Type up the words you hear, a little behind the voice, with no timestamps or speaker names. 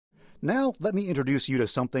Now, let me introduce you to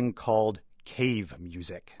something called cave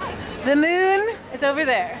music. The moon is over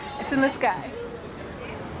there. It's in the sky.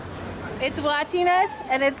 It's watching us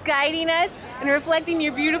and it's guiding us and reflecting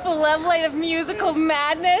your beautiful love light of musical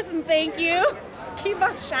madness, and thank you. Keep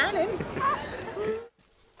on shining.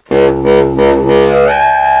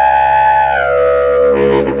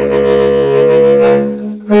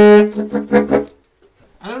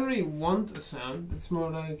 I don't really want a sound. It's more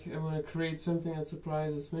like I want to create something that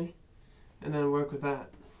surprises me and then work with that,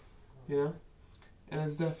 you know? And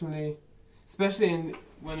it's definitely, especially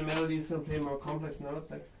when a melody is going to play more complex notes,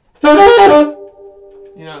 like,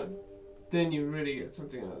 you know, then you really get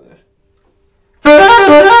something out of there.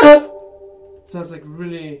 So it's like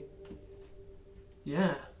really,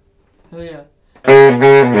 yeah, hell yeah.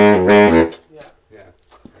 Yeah. Yeah.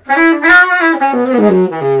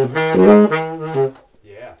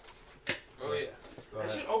 Yeah. Oh yeah. I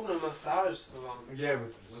should open a massage salon. Yeah,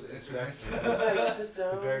 it's saxophone. Sit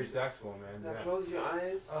down. Very saxophone, man. Now Yeah. close your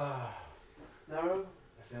eyes. Now I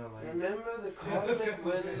feel like. remember the cosmic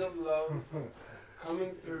wind of love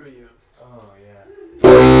coming through you. Oh yeah.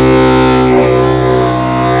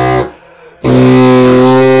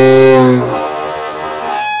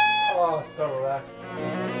 Oh, so relaxing.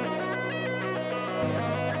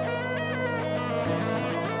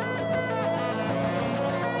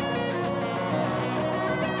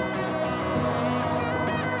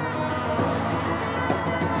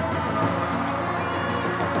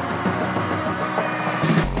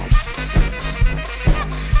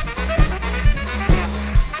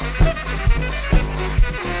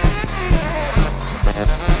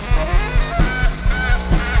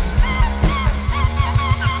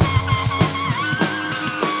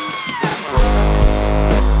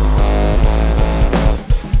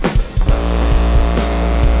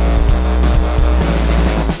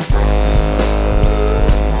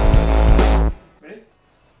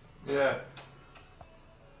 Yeah.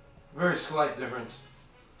 Very slight difference.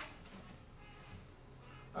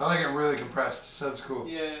 I like it really compressed. Sounds cool.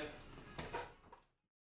 Yeah.